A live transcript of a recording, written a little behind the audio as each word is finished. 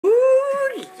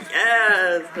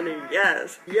Yes, honey,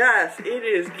 yes. Yes, it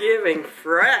is giving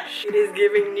fresh. It is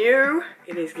giving new.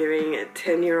 It is giving a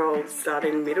 10-year-old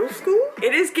starting middle school.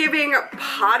 It is giving a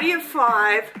party of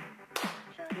 5,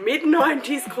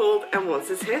 mid-90s called and wants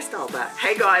his hairstyle back.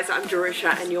 Hey guys, I'm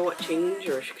Jerusha and you're watching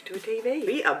Jerusha Couture TV.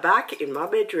 We are back in my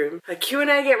bedroom. A Q&A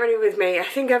get ready with me. I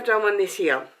think I've done one this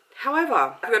year.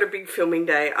 However, I've got a big filming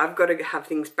day. I've got to have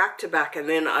things back to back, and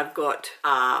then I've got,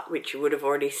 which you would have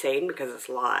already seen because it's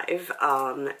live,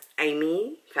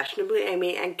 Amy, Fashionably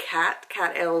Amy, and Kat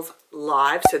L's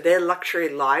live. So their luxury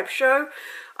live show,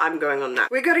 I'm going on that.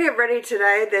 We got to get ready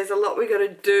today. There's a lot we got to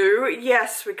do.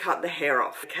 Yes, we cut the hair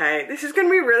off. Okay, this is going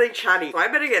to be really chatty, so I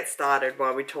better get started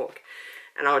while we talk.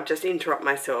 And I'll just interrupt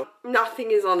myself.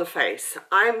 Nothing is on the face.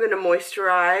 I'm going to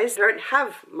moisturize. I don't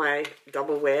have my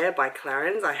double wear by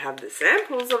CLARINS. I have the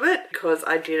samples of it because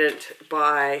I didn't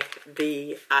buy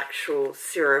the actual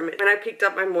serum when I picked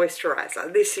up my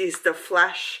moisturizer. This is the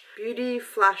Beauty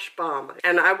Flash Balm.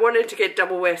 And I wanted to get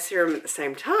double wear serum at the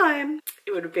same time.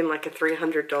 It would have been like a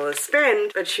 $300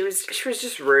 spend, but she was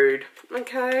just rude.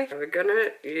 Okay, we're gonna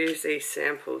use these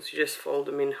samples. You just fold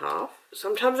them in half.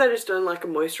 Sometimes I just don't like a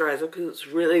moisturizer because it's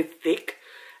really thick,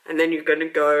 and then you're gonna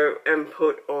go and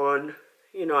put on,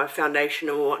 you know, a foundation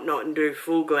and whatnot and do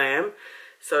full glam.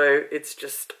 So it's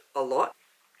just a lot.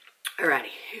 Alrighty,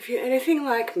 if you're anything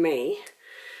like me,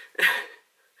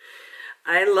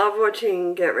 I love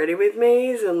watching Get Ready With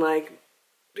Me's and like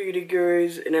beauty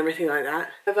gurus and everything like that.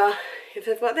 However, if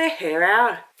they've got their hair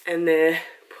out and they're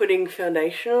putting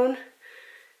foundation on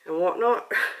and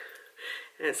whatnot,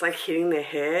 and it's like hitting their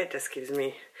hair, it just gives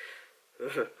me,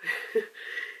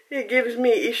 it gives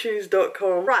me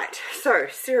issues.com. Right, so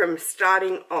serum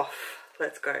starting off.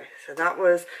 Let's go. So that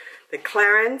was the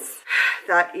CLARINS.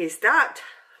 That is that.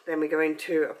 Then we go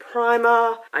into a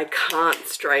primer. I can't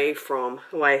stray from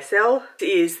YSL.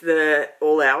 This is the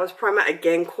All Hours primer.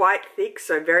 Again, quite thick,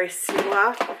 so very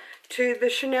similar to the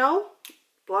Chanel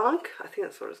BLANC. I think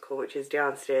that's what it's called, which is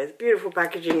downstairs. Beautiful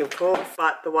packaging, of course,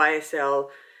 but the YSL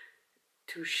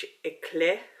Touche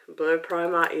Eclat Blow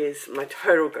Primer is my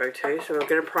total go-to, so we're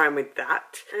going to prime with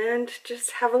that and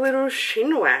just have a little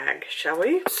shin wag, shall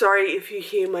we? Sorry if you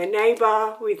hear my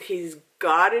neighbour with his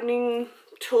gardening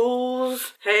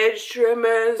tools, hedge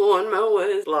trimmers,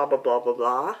 lawnmowers, blah blah blah blah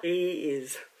blah. He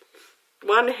is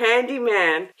one handy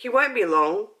man. He won't be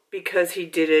long because he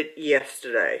did it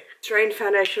yesterday. Strained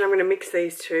foundation, I'm going to mix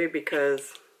these two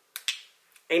because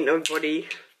ain't nobody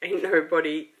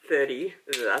 30,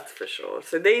 that's for sure.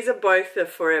 So these are both the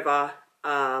Forever,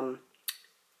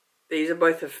 these are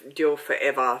both the DIOR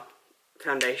Forever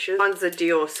foundation. One's the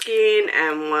DIOR Skin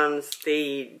and one's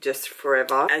the just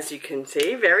Forever. As you can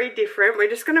see, very different. We're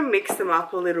just going to mix them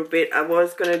up a little bit. I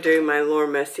was going to do my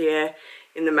MERCER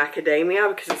in the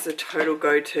macadamia because it's a total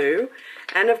go-to.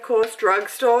 And of course,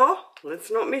 drugstore. Let's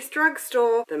not miss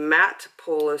drugstore. The matte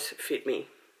Poreless Fit Me.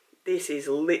 This is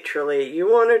literally, you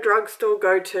want a drugstore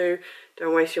go-to,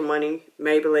 don't waste your money.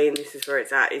 Maybelline, this is where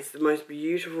it's at. It's the most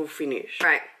beautiful finish.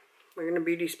 Right, we're going to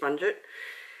beauty sponge it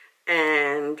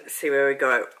and see where we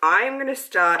go. I'm going to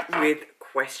start with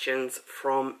questions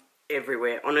from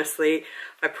everywhere. Honestly,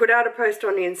 I put out a post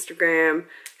on Instagram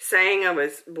saying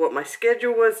what my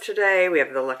schedule was today. We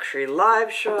have the luxury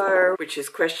live show, which is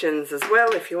questions as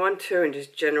well if you want to, and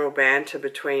just general banter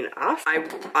between us.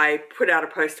 I put out a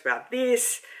post about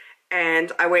this,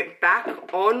 and I went back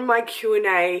on my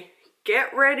Q&A.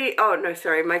 Get ready. Oh no,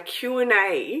 sorry, my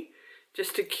Q&A.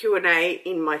 Just a Q&A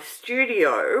in my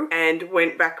studio, and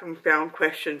went back and found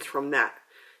questions from that.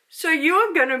 So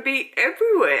you're going to be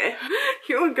everywhere.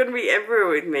 You're going to be everywhere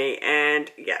with me, and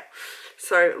yeah.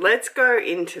 So let's go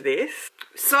into this.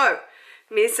 So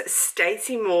Miss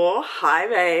Stacey Moore, hi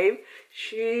babe,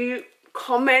 she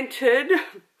commented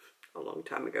a long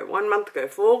time ago, 1 month ago,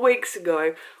 4 weeks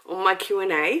ago, on my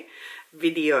Q&A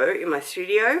video in my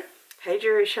studio. Hey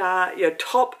Jerusha, your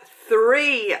top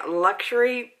 3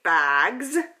 luxury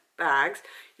bags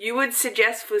you would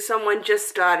suggest for someone just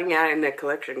starting out in their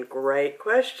collection? Great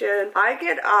question. I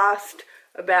get asked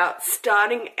about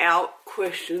starting out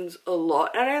questions a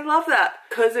lot, and I love that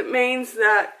because it means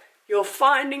that you're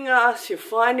finding us, you're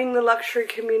finding the luxury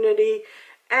community,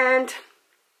 and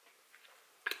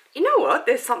you know what?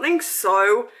 There's something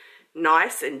so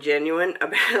nice and genuine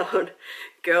about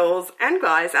girls and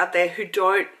guys out there who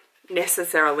don't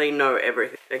necessarily know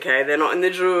everything. Okay, they're not in the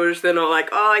Jewish, they're not like,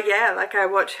 oh yeah, like I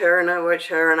watch her and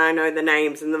I know the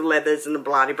names and the leathers and the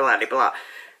blah blah blah blah.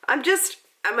 I'm just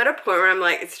I'm at a point where I'm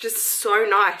like, it's just so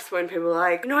nice when people are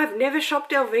like, no, I've never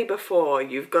shopped LV before.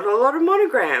 You've got a lot of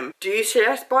monogram. Do you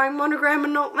suggest buying monogram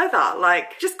and not leather?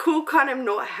 Like, just cool kind of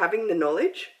not having the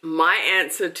knowledge. My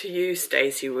answer to you,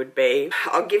 Stacey, would be,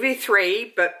 I'll give you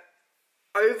 3, but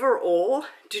overall,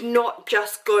 do not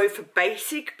just go for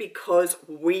basic because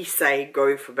we say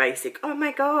go for basic. Oh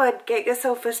my God, get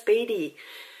yourself a Speedy.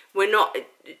 We're not,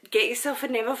 get yourself a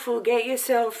Neverfull, get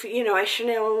yourself, you know, a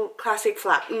Chanel classic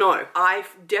flap. No, I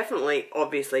definitely,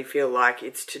 obviously feel like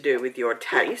it's to do with your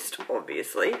taste,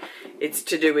 obviously. It's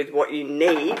to do with what you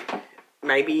need.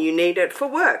 Maybe you need it for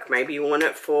work. Maybe you want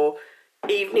it for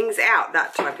evenings out,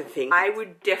 that type of thing. I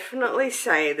would definitely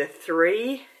say the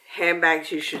 3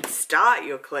 handbags you should start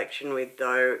your collection with,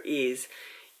 though, is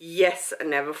yes, a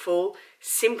Neverfull,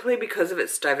 simply because of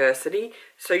its diversity.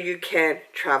 So you can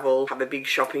travel, have a big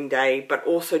shopping day, but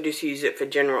also just use it for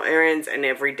general errands and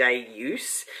everyday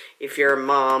use. If you're a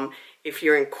mom, if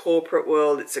you're in corporate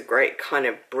world, it's a great kind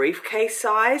of briefcase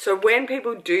size. So when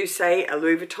people do say a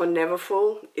Louis Vuitton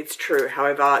Neverfull, it's true.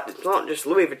 However, it's not just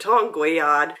Louis Vuitton.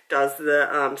 Goyard does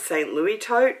the St. Louis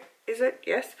tote, is it?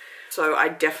 Yes. So I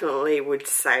definitely would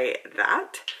say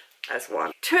that as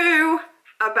 1. 2,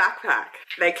 a backpack.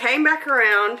 They came back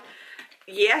around.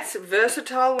 Yes,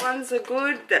 versatile ones are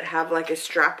good that have like a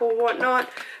strap or whatnot,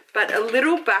 but a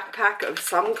little backpack of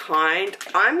some kind,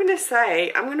 I'm going to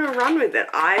say, I'm going to run with it.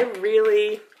 I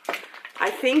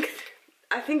think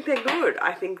they're good.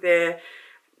 I think they're,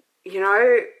 you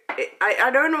know, I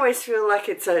don't always feel like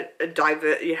it's a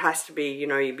it has to be, you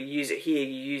know, you use it here,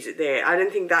 you use it there. I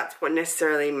don't think that's what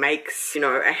necessarily makes, you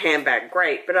know, a handbag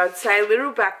great, but I'd say a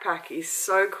little backpack is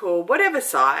so cool. Whatever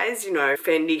size, you know,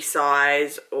 Fendi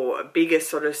size or a bigger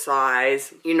sort of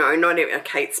size, you know, not even a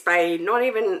Kate Spade, not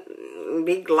even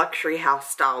big luxury house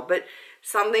style, but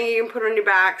something you can put on your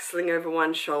back, sling over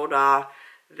one shoulder,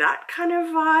 that kind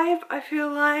of vibe, I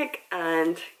feel like.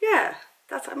 And yeah,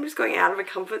 I'm just going out of a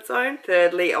comfort zone.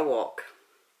 Thirdly, a walk.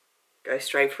 Go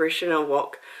straight for a Chanel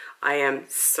walk. I am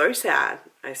so sad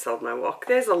I sold my walk.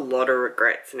 There's a lot of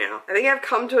regrets now. I think I've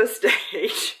come to a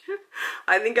stage.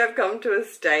 I think I've come to a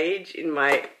stage in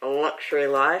my luxury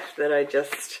life that I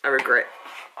regret.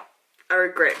 I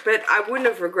regret, but I wouldn't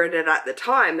have regretted at the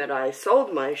time that I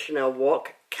sold my Chanel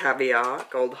walk. Caviar,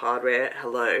 gold hardware,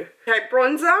 hello. Okay,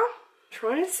 bronzer.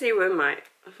 Trying to see where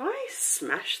have I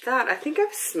smashed that? I think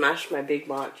I've smashed my big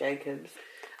Marc Jacobs.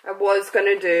 I was going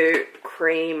to do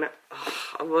cream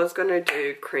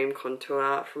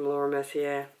contour from Laura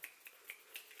Mercier.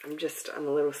 I'm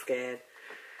a little scared.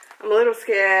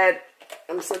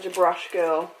 I'm such a brush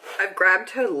girl. I've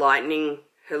grabbed her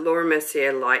Laura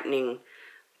Mercier lightning,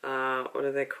 what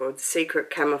are they called?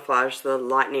 Secret Camouflage, the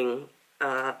lightning,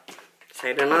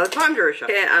 say it another time, Jerusha.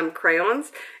 Yeah,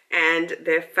 crayons. And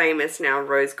they're famous now,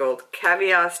 rose gold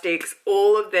caviar sticks.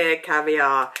 All of their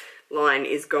caviar line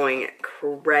is going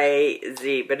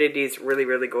crazy, but it is really,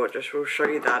 really gorgeous. We'll show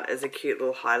you that as a cute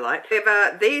little highlight.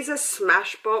 These are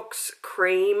Smashbox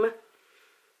cream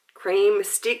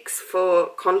sticks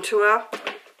for contour.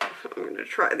 I'm going to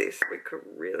try this. We could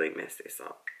really mess this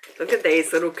up. Look at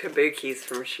these little kabukis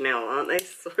from Chanel. Aren't they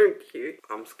so cute?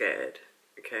 I'm scared.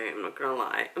 Okay, I'm not going to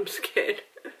lie. I'm scared.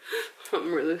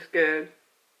 I'm really scared.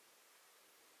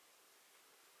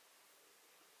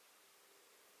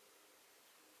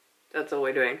 That's all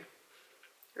we're doing.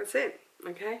 That's it,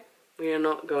 okay? We are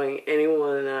not going any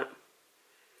more than that.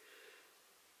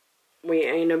 We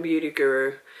ain't a beauty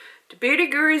guru. Do beauty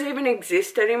gurus even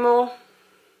exist anymore?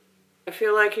 I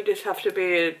feel like you just have to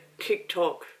be a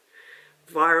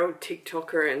viral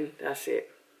TikToker and that's it.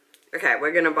 Okay,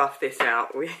 we're going to buff this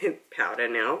out with powder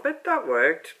now, but that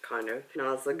worked, kind of.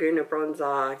 NARS Laguna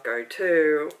bronzer, go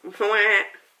to.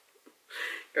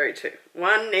 Go to.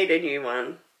 1, need a new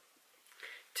one.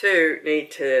 2,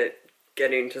 need to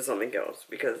get into something else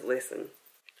because listen.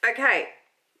 Okay,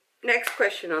 next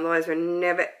question, otherwise we're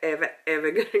never ever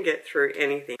ever gonna get through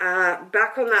anything.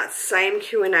 Back on that same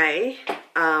Q&A,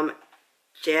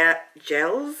 Gel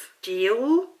Z.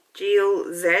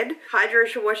 Hi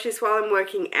Jerusha, watch this while I'm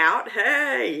working out.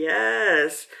 Hey,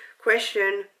 yes.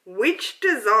 Question, which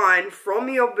design from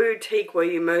your boutique were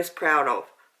you most proud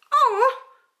of? Oh,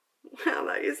 wow,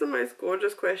 that is the most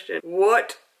gorgeous question.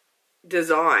 What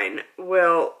design?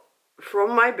 Well,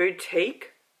 from my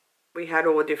boutique, we had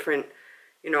all different,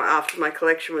 you know, after my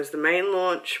collection was the main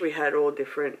launch, we had all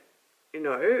different, you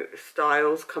know,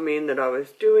 styles come in that I was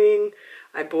doing.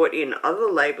 I bought in other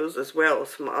labels as well,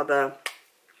 some other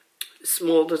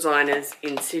small designers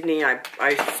in Sydney. I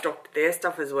stocked their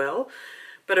stuff as well.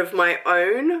 But of my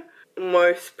own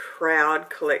most proud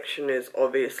collection is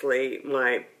obviously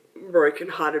my Broken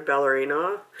Hearted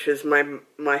Ballerina, which is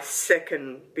my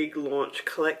second big launch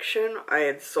collection. I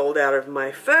had sold out of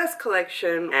my first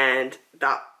collection, and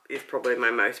that is probably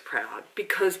my most proud,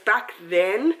 because back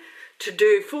then to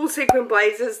do full sequin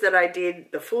blazers that I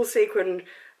did, the full sequin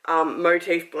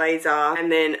motif blazer,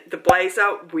 and then the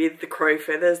blazer with the crow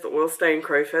feathers, the oil stained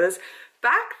crow feathers,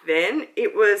 back then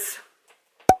it was,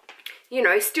 you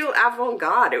know, still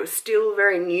avant-garde. It was still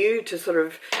very new to sort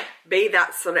of be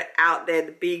that sort of out there.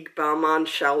 The big Balmain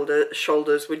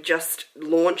shoulders were just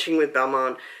launching with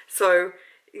Balmain. So,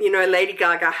 you know, Lady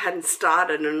Gaga hadn't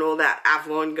started and all that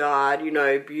avant-garde, you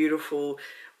know, beautiful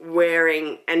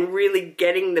wearing and really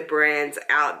getting the brands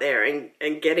out there and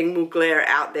getting Mugler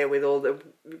out there with all the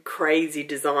crazy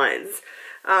designs.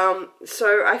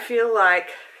 So I feel like,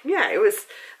 yeah, it was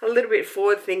a little bit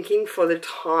forward thinking for the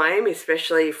time,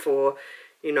 especially for,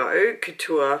 you know,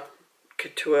 couture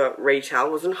retail.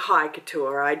 It wasn't high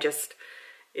couture.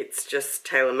 It's just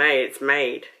tailor-made. It's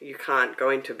made. You can't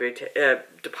go into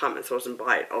department stores and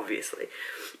buy it, obviously.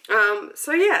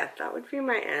 So yeah, that would be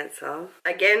my answer.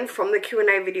 Again, from the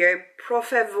Q&A video,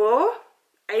 Profevor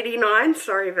 89,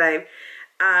 sorry babe.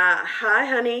 Hi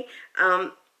honey.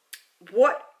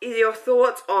 What is your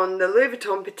thoughts on the Louis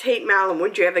Vuitton Petite Malle, and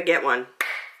would you ever get one?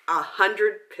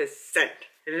 100%.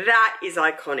 That is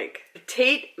iconic.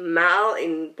 Petite Malle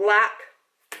in black,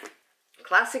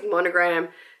 classic monogram.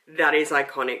 That is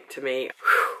iconic to me.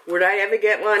 Would I ever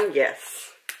get one?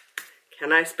 Yes.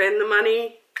 Can I spend the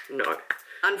money? No.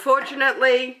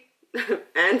 Unfortunately,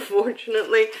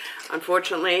 unfortunately,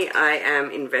 I am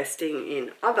investing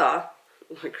in other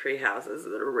luxury houses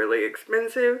that are really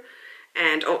expensive.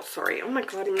 And, oh, sorry. Oh my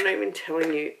God, I'm not even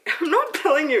telling you. I'm not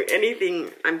telling you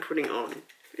anything I'm putting on.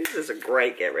 This is a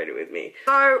great get ready with me.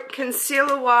 So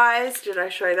concealer wise, did I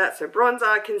show you that? So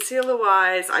bronzer, concealer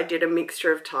wise, I did a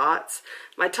mixture of Tartes.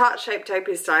 My Tarte Shape Tape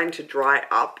is starting to dry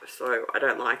up, so I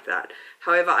don't like that.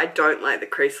 However, I don't like the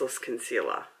creaseless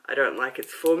concealer. I don't like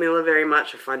its formula very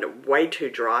much. I find it way too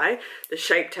dry. The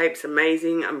Shape Tape's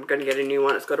amazing. I'm going to get a new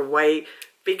one. It's got a way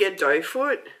bigger doe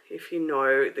foot. If you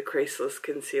know the creaseless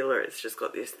concealer, it's just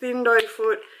got this thin doe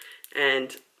foot,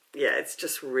 and yeah, it's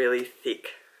just really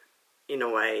thick in a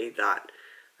way that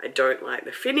I don't like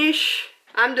the finish.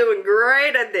 I'm doing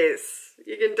great at this.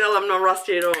 You can tell I'm not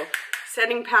rusty at all.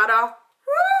 Setting powder,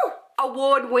 woo!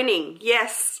 Award winning.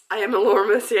 Yes, I am a Laura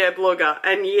Mercier blogger,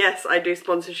 and yes, I do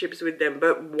sponsorships with them,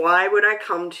 but why would I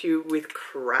come to you with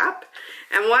crap?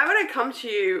 And why would I come to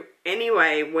you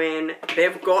anyway when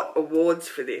they've got awards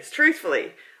for this?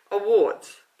 Truthfully,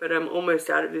 awards. But I'm almost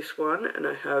out of this one, and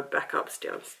I have backups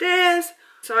downstairs.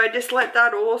 So I just let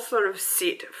that all sort of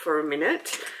sit for a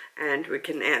minute, and we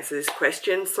can answer this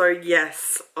question. So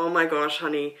yes, oh my gosh,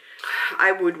 honey,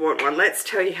 I would want one. Let's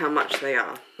tell you how much they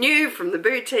are. New from the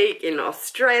boutique in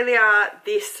Australia,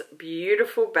 this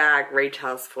beautiful bag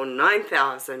retails for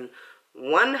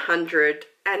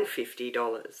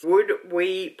 $9,150. Would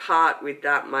we part with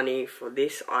that money for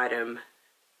this item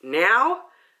now?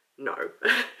 No.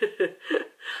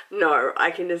 No, I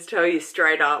can just tell you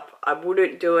straight up, I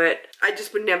wouldn't do it. I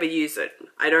just would never use it.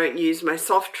 I don't use my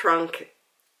soft trunk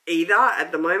either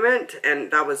at the moment, and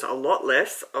that was a lot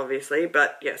less, obviously,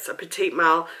 but yes, a Petite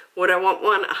Malle. Would I want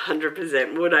one?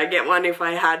 100%. Would I get one if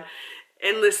I had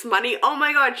endless money? Oh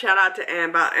my God, shout out to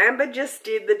Amber. Amber just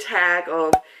did the tag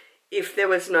of if there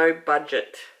was no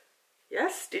budget.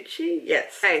 Yes, did she?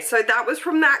 Yes. Okay, so that was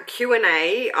from that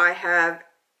Q&A. I have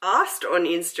asked on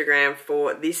Instagram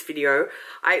for this video.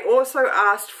 I also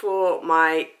asked for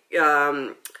my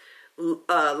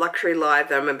luxury live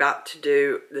that I'm about to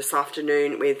do this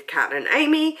afternoon with Kat and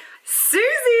Amy. Susie!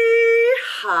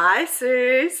 Hi,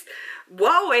 Suze.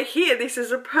 While we're here, this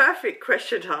is a perfect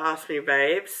question to ask me,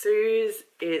 babe.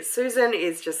 Susan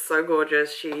is just so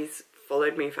gorgeous. She's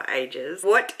followed me for ages.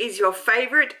 What is your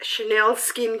favorite Chanel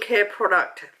skincare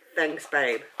product? Thanks,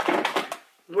 babe.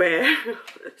 Where?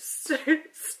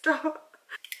 Stop.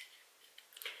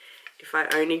 If I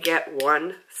only get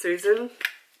one, Susan,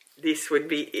 this would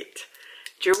be it.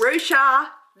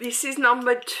 Jerusha, this is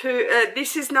number 2.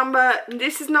 This is number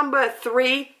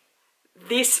 3.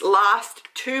 This last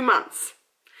 2 months.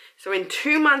 So in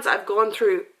 2 months, I've gone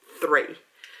through 3.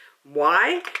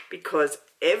 Why? Because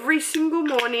every single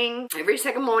morning, every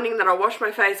second morning that I wash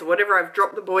my face or whatever, I've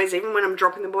dropped the boys. Even when I'm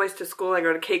dropping the boys to school, I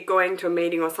got to keep going to a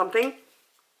meeting or something.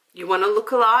 You want to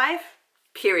look alive?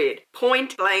 Period.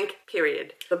 Point blank,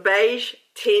 period. The beige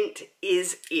tint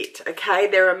is it, okay?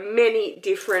 There are many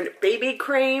different BB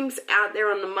creams out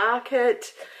there on the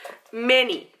market.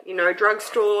 Many, you know,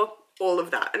 drugstore, all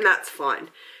of that, and that's fine.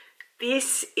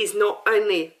 This is not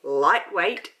only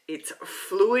lightweight, it's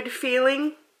fluid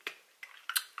feeling.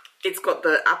 It's got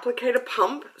the applicator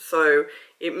pump, so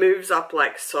it moves up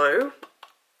like so.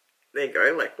 There you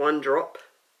go, like one drop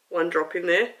in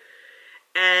there.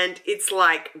 And it's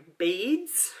like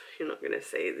beads. You're not going to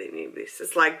see any of this.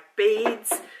 It's like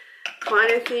beads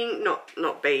kind of thing.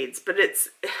 Not beads, but it's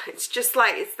just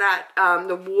like, it's that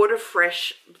the water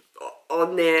fresh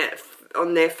on their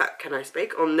on their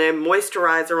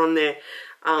moisturizer, on their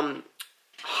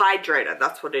hydrator.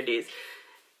 That's what it is.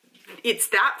 It's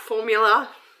that formula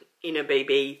in a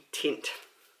BB tint.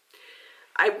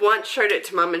 I once showed it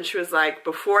to Mum and she was like,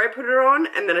 before I put it on,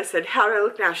 and then I said, how do I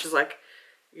look now? She's like,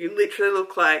 you literally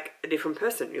look like a different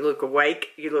person. You look awake,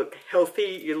 you look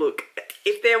healthy, you look...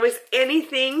 If there was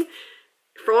anything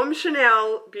from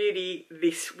Chanel Beauty,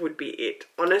 this would be it.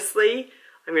 Honestly,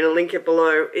 I'm going to link it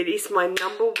below. It is my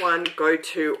 #1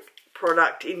 go-to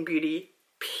product in beauty,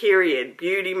 period.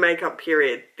 Beauty makeup,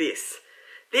 period. This,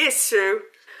 Sue.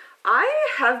 I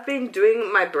have been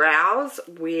doing my brows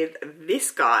with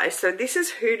this guy. So this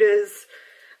is Huda's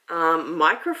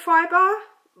microfiber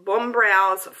Bomb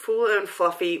Brows Full and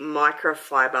Fluffy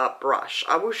Microfiber Brush.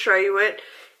 I will show you it.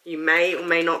 You may or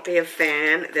may not be a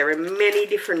fan. There are many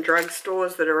different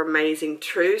drugstores that are amazing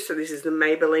too. So this is the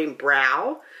Maybelline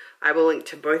Brow. I will link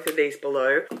to both of these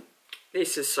below.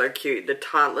 This is so cute. The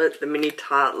Tartelette, the mini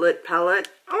Tartelette palette.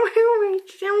 Oh,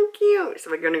 it's so cute.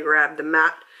 So we're going to grab the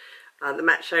matte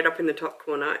shade up in the top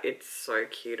corner. It's so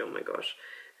cute. Oh my gosh.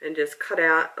 And just cut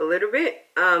out a little bit.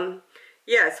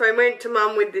 Yeah, so I went to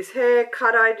Mum with this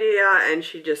haircut idea and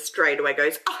she just straight away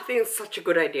goes, oh, I think it's such a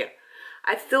good idea.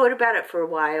 I thought about it for a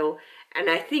while and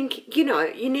I think, you know,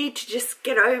 you need to just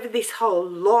get over this whole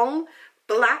long,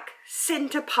 black,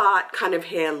 center part kind of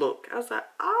hair look. I was like,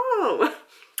 oh,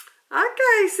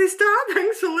 okay, sister,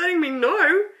 thanks for letting me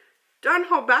know. Don't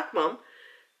hold back, Mum.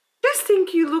 Just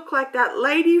think you look like that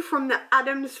lady from the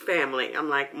Addams Family. I'm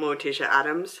like, Morticia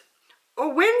Addams.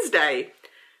 Or Wednesday.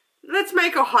 Let's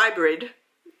make a hybrid.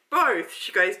 Both.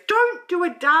 She goes, don't do a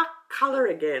dark color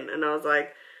again. And I was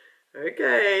like,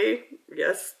 okay,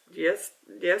 yes,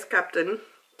 Captain.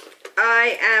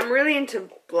 I am really into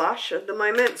blush at the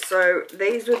moment, so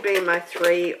these would be my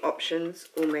 3 options,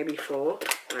 or maybe 4.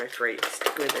 No, 3.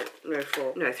 Stick with it. No,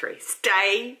 4. No, 3.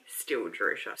 Stay still,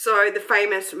 Jerusha. So the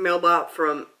famous Melba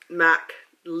from MAC,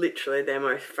 literally their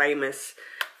most famous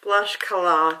blush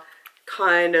color,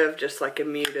 kind of just like a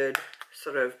muted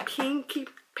sort of pinky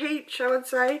peach, I would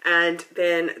say. And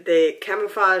then the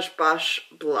Camouflage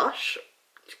Blush,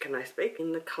 can I speak?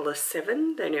 In the color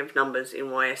 7. They don't have numbers in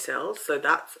YSL, so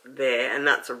that's there, and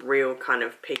that's a real kind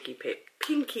of pinky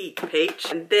peach.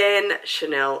 And then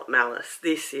Chanel Malice.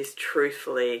 This is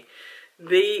truthfully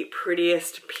the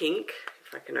prettiest pink,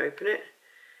 if I can open it.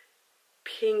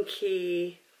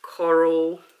 Pinky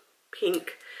coral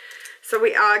pink. So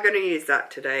we are going to use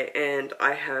that today, and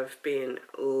I have been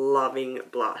loving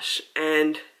blush.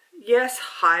 And yes,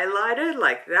 highlighter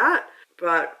like that,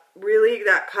 but really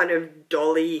that kind of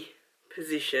dolly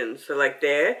position. So like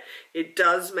there, it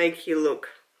does make you look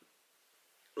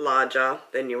larger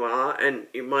than you are, and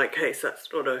in my case that's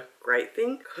not a great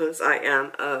thing because I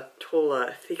am a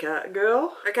taller, thicker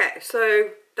girl. Okay,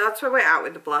 so that's where we're at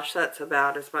with the blush. That's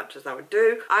about as much as I would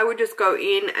do. I would just go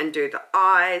in and do the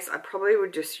eyes. I probably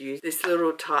would just use this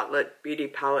little Tartelette beauty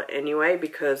palette anyway,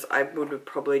 because I would have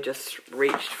probably just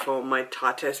reached for my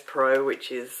Tarte Pro,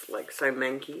 which is like so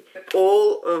manky.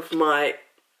 All of my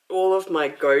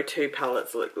go-to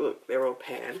palettes, look, they're all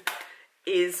pan,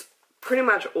 is pretty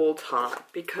much all Tarte,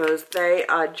 because they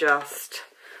are just...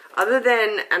 Other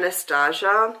than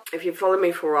Anastasia, if you follow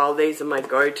me for a while, these are my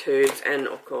go-tos, and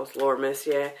of course Laura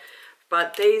Mercier.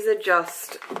 But these are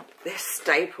just, they're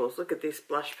staples. Look at this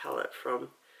blush palette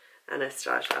from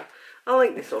Anastasia. I'll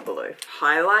link this all below.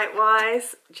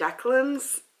 Highlight-wise,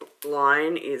 Jacqueline's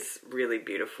line is really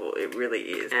beautiful. It really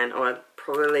is. And I'd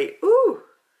probably,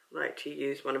 like to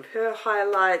use one of her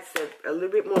highlights. They're a little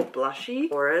bit more blushy.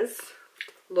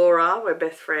 Laura, we're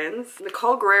best friends.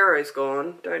 Nicole Guerrero's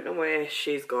gone. Don't know where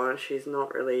she's gone. She's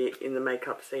not really in the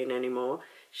makeup scene anymore.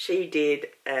 She did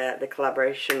the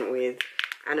collaboration with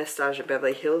Anastasia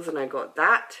Beverly Hills, and I got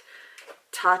that.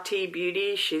 Tati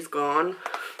Beauty, she's gone.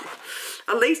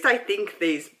 At least I think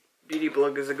these beauty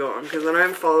bloggers are gone, because I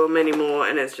don't follow them anymore,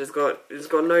 and it's got no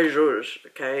zhuzh,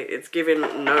 okay? It's given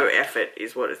no effort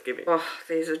is what it's giving. Oh,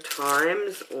 these are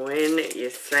times when you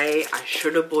say I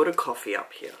should have bought a coffee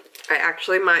up here. I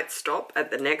actually might stop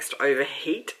at the next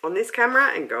overheat on this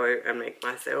camera and go and make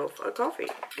myself a coffee.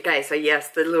 Okay, so yes,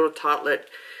 the little Tartelette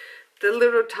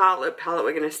palette,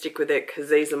 we're going to stick with it because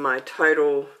these are my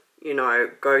total, you know,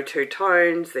 go-to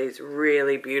tones. These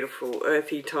really beautiful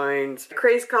earthy tones,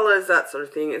 crease colors, that sort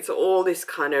of thing. It's all this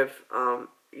kind of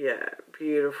yeah,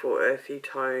 beautiful earthy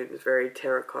tones, very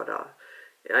terracotta.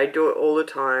 I do it all the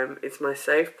time. It's my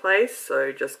safe place,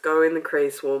 so just go in the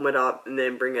crease, warm it up, and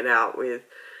then bring it out with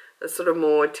a sort of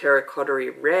more terracotta-y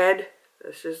red.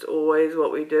 That's just always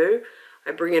what we do.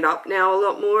 I bring it up now a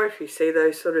lot more. If you see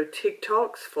those sort of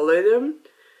TikToks, follow them.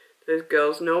 Those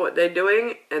girls know what they're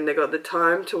doing, and they got the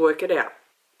time to work it out.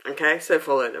 Okay, so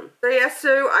follow them. So yeah,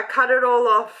 so I cut it all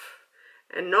off.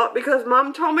 And not because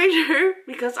Mum told me to,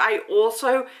 because I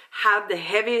also have the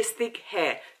heaviest thick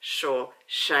hair. Sure,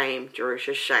 shame,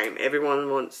 Jerusha, shame. Everyone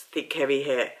wants thick, heavy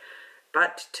hair.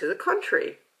 But to the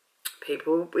contrary,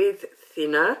 people with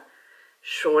thinner,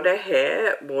 shorter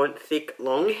hair want thick,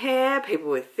 long hair.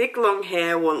 People with thick, long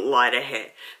hair want lighter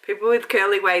hair. People with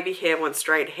curly, wavy hair want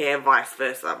straight hair, vice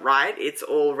versa, right? It's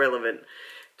all relevant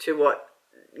to what,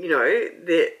 you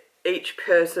know, each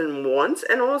person wants.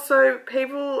 And also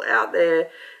people out there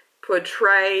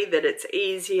portray that it's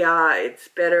easier, it's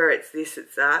better, it's this,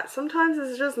 it's that. Sometimes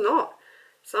it's just not.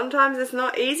 Sometimes it's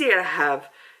not easier to have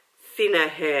thinner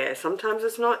hair. Sometimes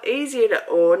it's not easier to,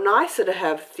 or nicer to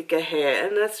have thicker hair,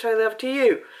 and that's totally up to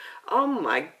you. Oh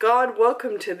my God,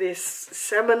 welcome to this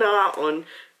seminar on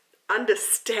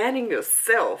understanding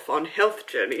yourself on Health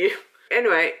Journey.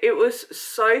 Anyway, it was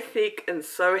so thick and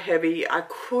so heavy, I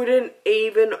couldn't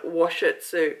even wash it,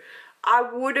 Sue. I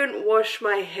wouldn't wash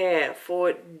my hair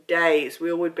for days.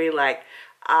 We would be like,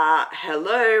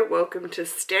 hello, welcome to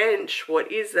Stench.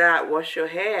 What is that? Wash your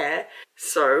hair.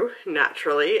 So,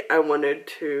 naturally, I wanted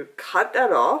to cut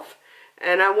that off,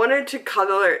 and I wanted to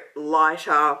color it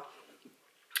lighter,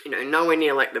 you know, nowhere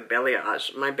near like the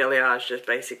balayage. My balayage just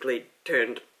basically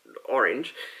turned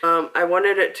orange. I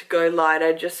wanted it to go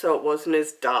lighter just so it wasn't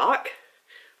as dark,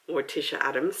 or Tisha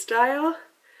Adams style.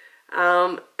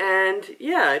 And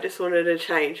yeah, I just wanted to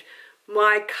change.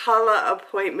 My colour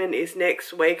appointment is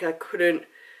next week. I couldn't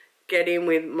get in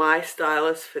with my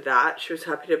stylist for that. She was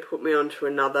happy to put me on to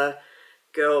another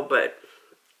girl, but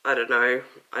I don't know,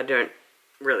 I don't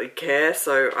really care,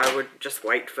 so I would just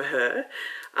wait for her.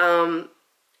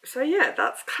 So yeah,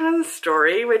 that's kind of the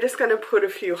story. We're just going to put a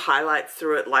few highlights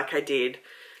through it like I did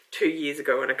 2 years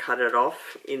ago when I cut it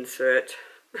off. Insert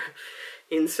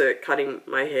cutting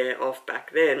my hair off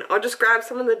back then. I'll just grab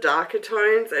some of the darker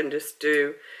tones and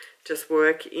just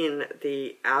work in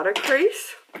the outer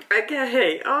crease.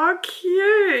 Okay, oh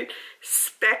cute.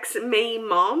 Specs me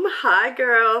mom. Hi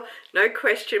girl. No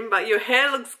question, but your hair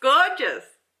looks gorgeous.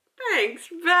 Thanks,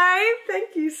 babe.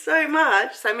 Thank you so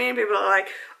much. So many people are like,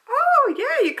 oh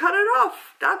yeah, you cut it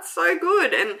off. That's so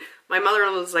good. And my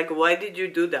mother-in-law was like, why did you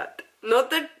do that? Not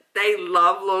that they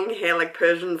love long hair, like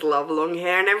Persians love long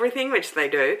hair and everything, which they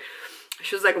do.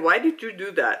 She was like, why did you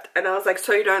do that? And I was like,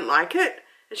 so you don't like it?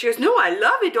 And she goes, no, I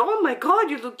love it. Oh my God,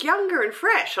 you look younger and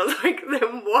fresh. I was like,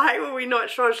 then why were we not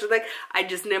sure? She's like, I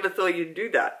just never thought you'd do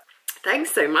that.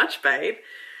 Thanks so much, babe.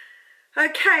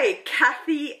 Okay,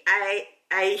 Kathy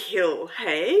A. Hill.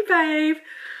 Hey, babe.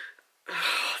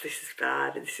 Oh, this is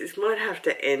bad. Might have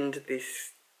to end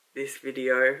this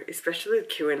video, especially with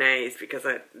Q&As, because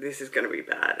this is going to be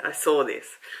bad. I saw this.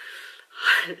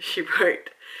 She wrote,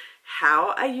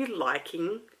 how are you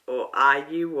liking or are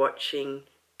you watching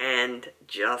and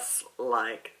just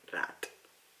like that?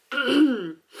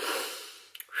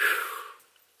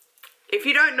 If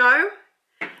you don't know,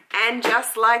 and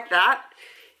just like that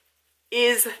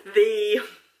is the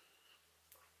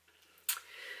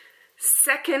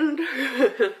second,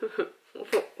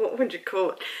 what would you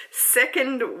call it?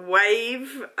 Second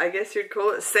wave, I guess you'd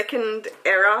call it, second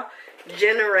era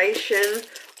generation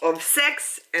of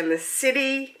Sex and the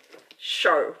City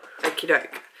show. Okie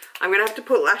doke. I'm going to have to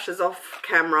put lashes off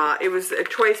camera. It was a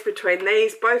choice between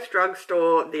these, both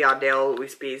drugstore, the Ardell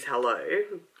Wispies Hello,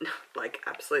 like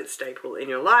absolute staple in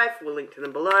your life. We'll link to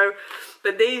them below.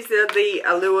 But these are the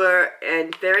Allure,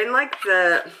 and they're in like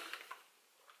the,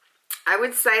 I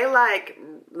would say like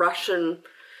Russian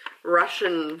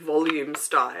volume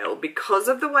style. Because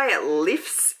of the way it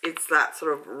lifts, it's that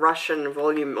sort of Russian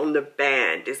volume on the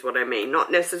band is what I mean.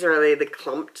 Not necessarily the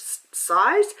clumped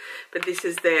size, but this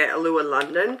is their Allure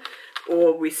London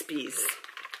or Wispies.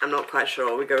 I'm not quite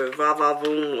sure. We go Va Va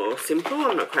Voom or Simple.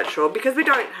 I'm not quite sure because we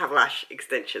don't have lash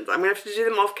extensions. I'm going to have to do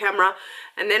them off camera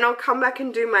and then I'll come back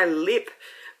and do my lip.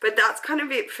 But that's kind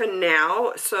of it for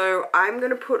now. So I'm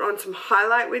going to put on some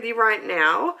highlight with you right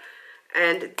now.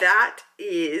 And that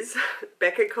is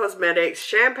Becca Cosmetics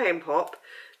Champagne Pop.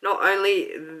 Not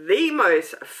only the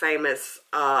most famous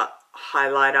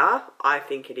highlighter, I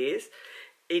think it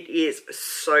is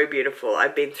so beautiful.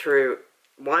 I've been through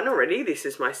one already. This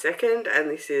is my second, and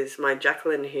this is my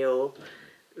Jaclyn Hill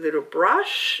little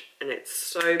brush, and it's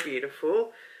so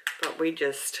beautiful. But we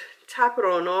just tap it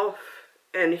on off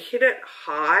and hit it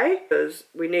high because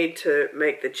we need to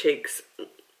make the cheeks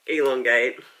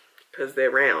elongate because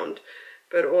they're round,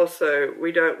 but also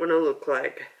we don't want to look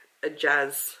like a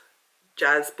jazz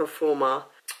performer,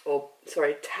 or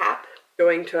sorry, tap,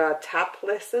 going to our tap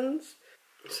lessons.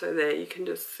 So there, you can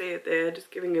just see it there,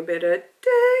 just giving a bit of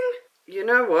ding. You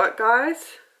know what, guys?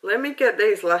 Let me get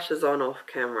these lashes on off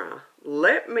camera.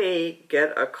 Let me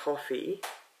get a coffee.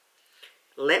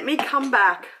 Let me come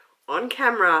back on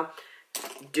camera,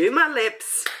 do my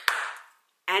lips,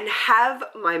 and have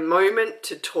my moment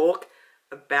to talk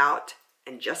about,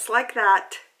 and just like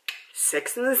that,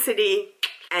 Sex and the City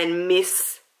and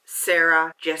Miss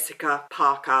Sarah Jessica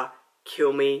Parker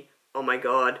kill me. Oh my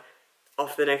god.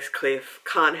 Off the next cliff.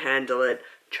 Can't handle it.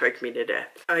 Choke me to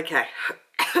death. Okay.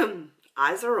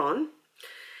 Eyes are on.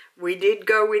 We did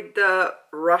go with the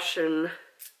Russian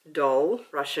doll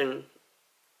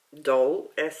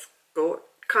escort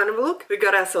kind of look. We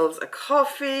got ourselves a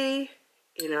coffee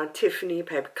in our Tiffany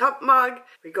paper cup mug.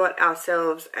 We got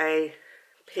ourselves a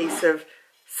piece of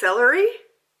celery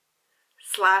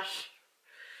slash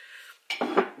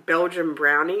Belgian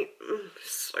brownie.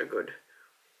 So good.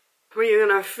 We're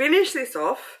gonna finish this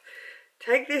off,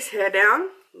 take this hair down,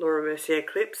 Laura Mercier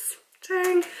clips,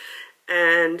 dang,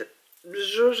 and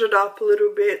zhuzh it up a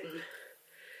little bit.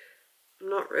 I'm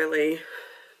not really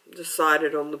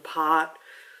decided on the part.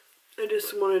 I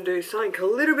just want to do something a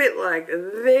little bit like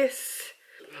this,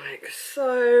 like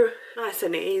so, nice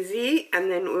and easy.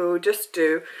 And then we'll just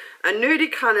do a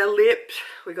nudie kind of lip.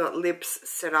 We got lips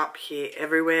set up here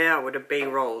everywhere. I would have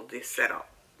B-rolled this setup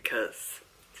because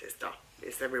sister,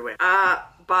 it's everywhere.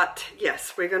 But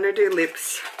yes, we're going to do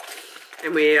lips,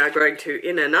 and we are going to,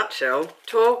 in a nutshell,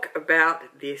 talk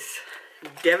about this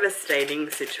devastating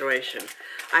situation.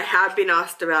 I have been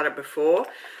asked about it before.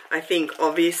 I think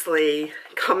obviously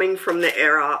coming from the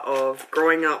era of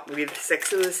growing up with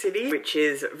Sex and the City, which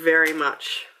is very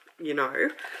much, you know,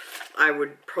 I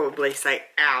would probably say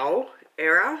our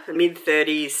era,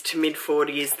 mid-30s to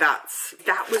mid-40s,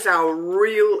 that was our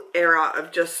real era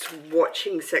of just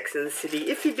watching Sex and the City.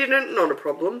 If you didn't, not a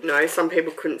problem. No, some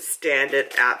people couldn't stand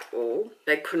it at all.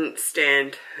 They couldn't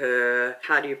stand her,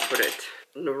 how do you put it,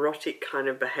 neurotic kind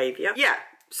of behavior. Yeah,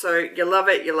 so you love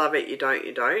it, you don't,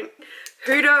 you don't.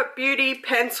 Huda Beauty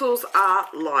pencils are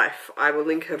life. I will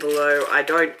link her below. I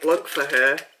don't blog for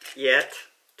her yet.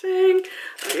 Dang,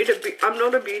 I'm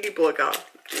not a beauty blogger.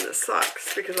 And it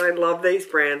sucks because I love these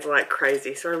brands like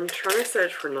crazy. So I'm trying to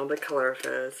search for another colour of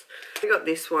hers. I got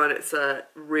this one. It's a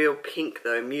real pink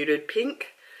though, muted pink.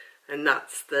 And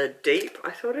that's the deep.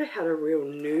 I thought I had a real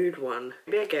nude one.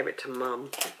 Maybe I gave it to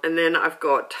mum. And then I've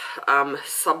got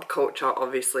Subculture,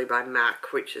 obviously by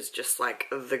MAC, which is just like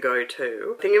the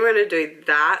go-to. I think I'm going to do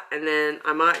that, and then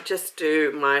I might just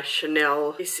do my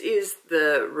Chanel. This is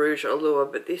the Rouge Allure,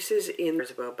 but this is in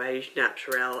Isabel Beige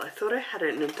Naturel. I thought I had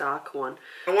it in a dark one.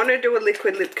 I want to do a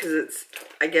liquid lip because it's,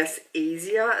 I guess,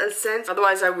 easier in a sense.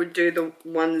 Otherwise, I would do the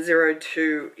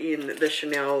 102 in the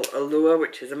Chanel Allure,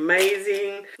 which is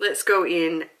amazing. Let's go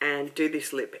in and do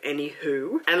this lip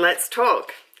anywho, and let's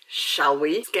talk, shall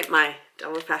we? Let's get my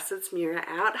Double Facets mirror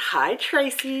out. Hi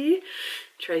Tracy.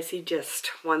 Tracy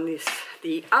just won this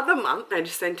the other month. I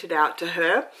just sent it out to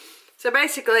her. So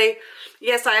basically,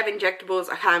 yes, I have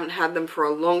injectables. I haven't had them for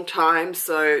a long time,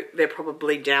 so they're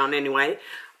probably down anyway.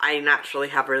 I naturally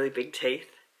have really big teeth,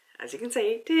 as you can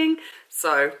see, ding.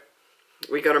 So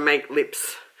we got to make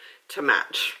lips to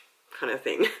match kind of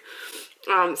thing.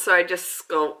 So I just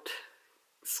sculpt.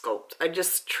 I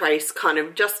just trace kind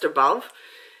of just above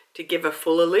to give a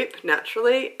fuller lip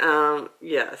naturally.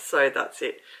 Yeah, so that's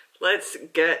it. Let's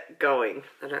get going.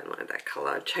 I don't like that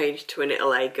colour. I changed to an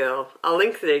LA girl. I'll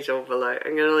link these all below.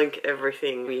 I'm going to link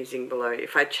everything I'm using below.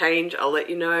 If I change, I'll let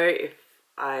you know if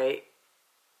I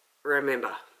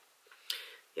remember.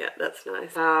 Yeah, that's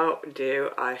nice. How do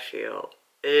I feel?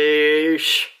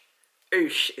 Oosh.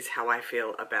 Oosh is how I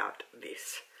feel about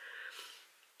this.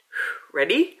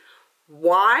 Ready?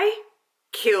 Why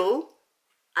kill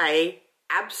a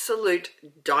absolute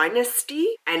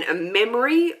dynasty and a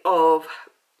memory of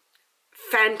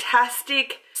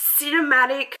fantastic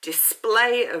cinematic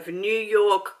display of New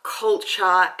York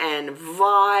culture and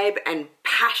vibe and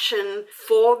passion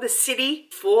for the city,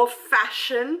 for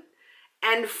fashion,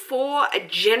 and for a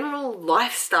general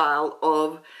lifestyle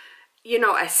of, you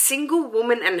know, a single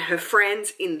woman and her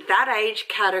friends in that age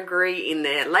category in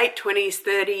their late 20s,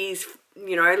 30s,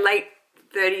 you know, late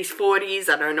 30s, 40s,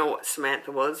 I don't know what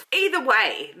Samantha was. Either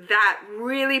way, that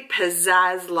really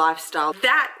pizzazz lifestyle,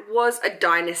 that was a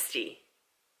dynasty.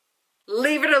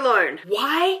 Leave it alone.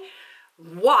 Why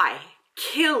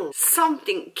kill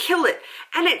something, kill it.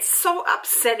 And it's so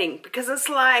upsetting because it's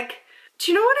like,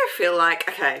 do you know what I feel like?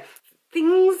 Okay,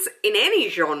 things in any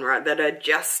genre that are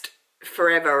just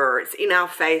forever, or it's in our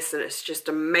face and it's just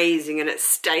amazing and it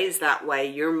stays that way.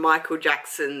 Your Michael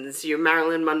Jacksons, your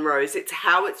Marilyn Monroes, it's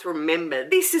how it's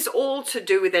remembered. This is all to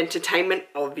do with entertainment,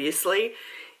 obviously.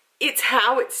 It's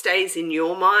how it stays in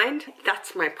your mind.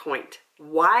 That's my point.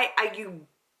 Why are you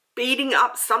beating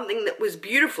up something that was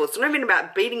beautiful? It's not even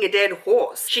about beating a dead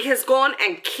horse. She has gone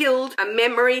and killed a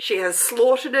memory. She has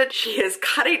slaughtered it. She has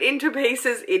cut it into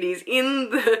pieces. It is in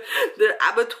the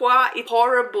abattoir. It's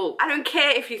horrible. I don't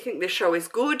care if you think the show is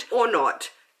good or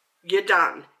not. You're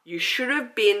done. You should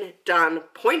have been done,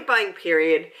 point blank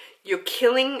period. You're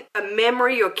killing a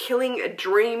memory, you're killing a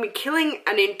dream, you're killing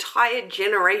an entire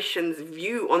generation's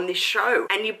view on this show.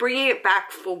 And you're bringing it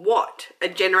back for what? A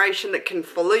generation that can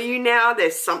follow you now?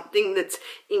 There's something that's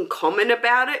in common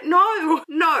about it? No,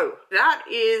 no. That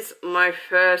is my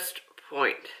first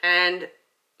point. And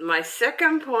my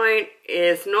second point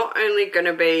is not only going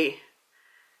to be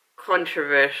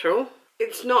controversial,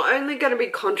 it's not only going to be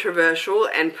controversial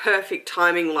and perfect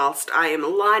timing whilst I am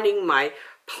lining my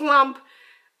plump,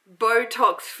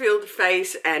 Botox-filled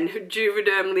face and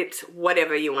Juvederm lips,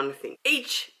 whatever you want to think.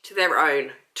 Each to their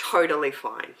own, totally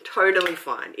fine, totally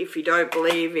fine. If you don't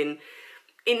believe in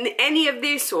any of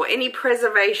this or any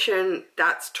preservation,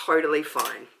 that's totally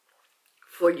fine.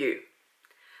 For you.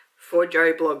 For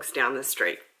Joe Blogs down the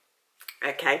street.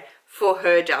 Okay? For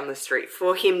her down the street,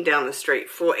 for him down the street,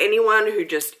 for anyone who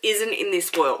just isn't in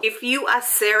this world. If you are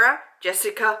Sarah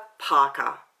Jessica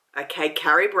Parker, okay,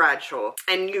 Carrie Bradshaw,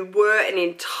 and you were an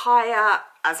entire,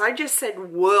 as I just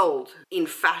said, world in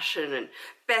fashion and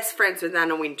best friends with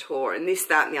Anna Wintour and this,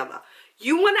 that, and the other.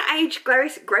 You want to age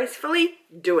gracefully?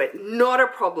 Do it. Not a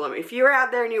problem. If you're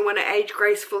out there and you want to age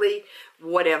gracefully,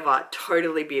 whatever,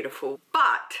 totally beautiful.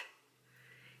 But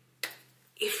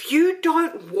if you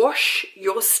don't wash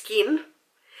your skin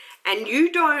and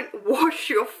you don't wash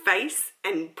your face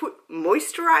and put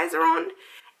moisturizer on,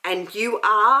 and you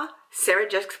are Sarah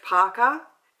Jessica Parker,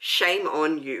 shame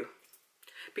on you.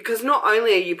 Because not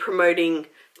only are you promoting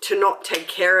to not take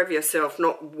care of yourself,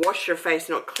 not wash your face,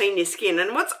 not clean your skin,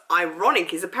 and what's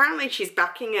ironic is apparently she's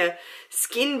backing a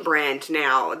skin brand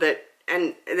now that,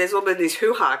 and there's all been this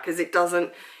hoo-ha because it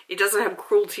doesn't have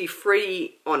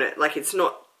cruelty-free on it. Like, it's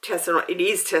not tested on, it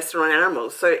is tested on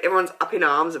animals, so everyone's up in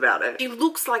arms about it. She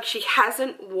looks like she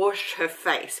hasn't washed her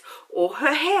face or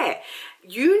her hair.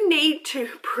 You need to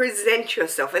present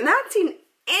yourself, and that's in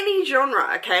any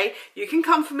genre, okay? You can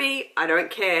come for me, I don't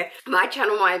care. My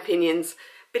channel, my opinions,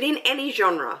 but in any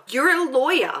genre. You're a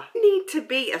lawyer. You need to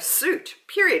be a suit,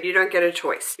 period. You don't get a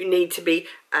choice. You need to be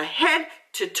a head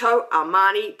to toe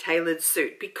Armani tailored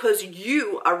suit because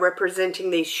you are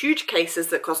representing these huge cases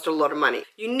that cost a lot of money.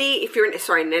 You need, if you're an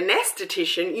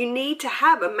anesthetician, you need to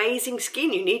have amazing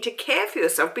skin. You need to care for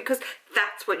yourself because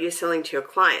that's what you're selling to your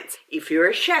clients. If you're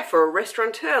a chef or a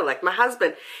restaurateur like my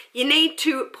husband, you need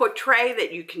to portray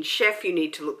that you can chef, you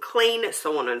need to look clean,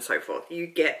 so on and so forth. You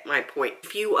get my point.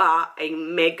 If you are a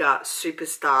mega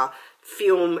superstar,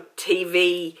 film,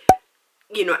 TV,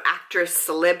 you know, actress,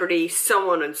 celebrity,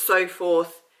 so on and so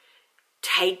forth,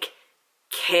 take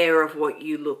care of what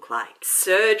you look like.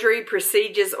 Surgery,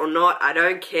 procedures or not, I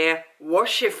don't care.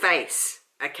 Wash your face,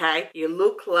 okay? You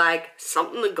look like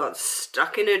something that got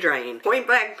stuck in a drain. Point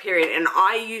blank period. And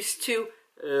I used to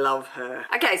love her.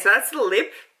 Okay, so that's the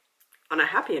lip. On a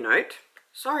happier note,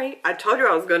 sorry, I told you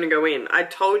I was going to go in. I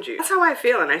told you. That's how I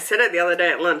feel, and I said it the other day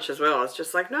at lunch as well. I was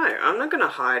just like, no, I'm not going to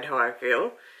hide how I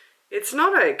feel. It's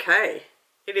not okay.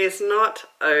 It is not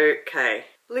okay.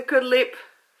 Liquid lip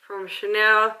from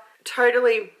Chanel.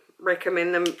 Totally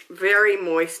recommend them. Very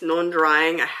moist,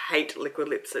 non-drying. I hate liquid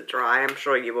lips that dry. I'm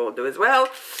sure you all do as well.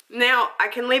 Now, I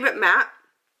can leave it matte,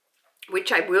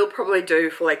 which I will probably do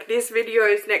for like this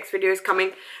video's, next video's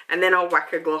coming, and then I'll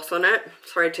whack a gloss on it.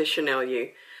 Sorry to Chanel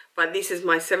you. But this is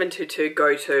my 722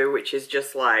 go-to, which is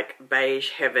just like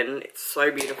beige heaven. It's so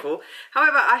beautiful.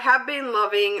 However, I have been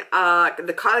loving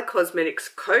the Kylie Cosmetics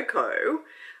Cocoa,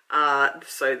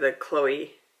 so the Khloe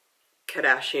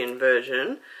Kardashian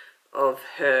version of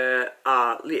her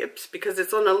lips, because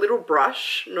it's on a little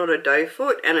brush, not a doe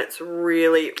foot, and it's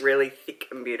really, really thick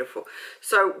and beautiful.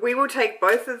 So we will take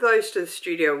both of those to the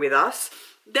studio with us.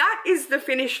 That is the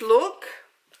finished look.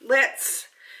 Let's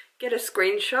get a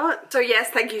screenshot. So yes,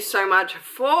 thank you so much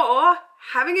for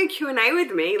having a Q&A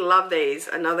with me. Love these.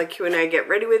 Another Q&A get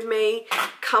ready with me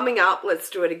coming up. Let's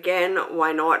do it again.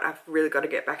 Why not? I've really got to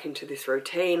get back into this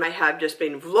routine. I have just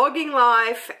been vlogging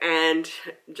life and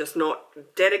just not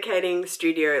dedicating the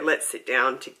studio. Let's sit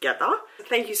down together.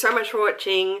 Thank you so much for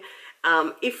watching.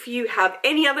 If you have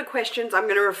any other questions, I'm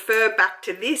going to refer back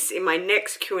to this in my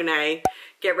next Q&A.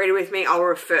 Get ready with me, I'll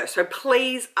refer. So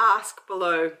please ask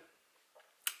below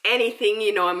anything.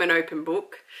 You know I'm an open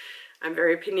book. I'm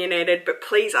very opinionated, but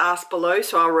please ask below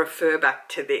so I'll refer back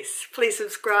to this. Please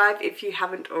subscribe if you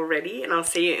haven't already, and I'll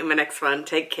see you in my next one.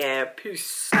 Take care.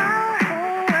 Peace.